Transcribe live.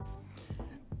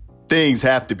things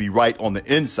have to be right on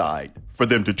the inside for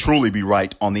them to truly be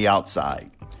right on the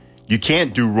outside. You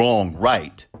can't do wrong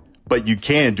right, but you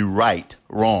can do right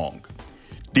wrong.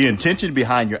 The intention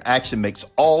behind your action makes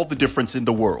all the difference in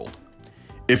the world.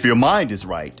 If your mind is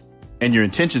right and your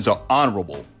intentions are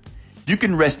honorable, you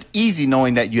can rest easy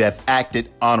knowing that you have acted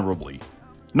honorably,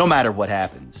 no matter what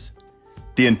happens.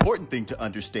 The important thing to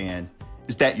understand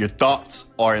is that your thoughts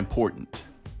are important.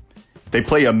 They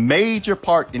play a major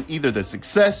part in either the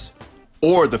success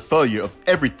or the failure of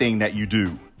everything that you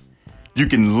do. You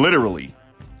can literally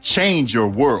change your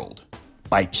world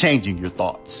by changing your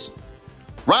thoughts.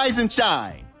 Rise and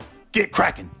shine. Get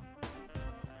cracking.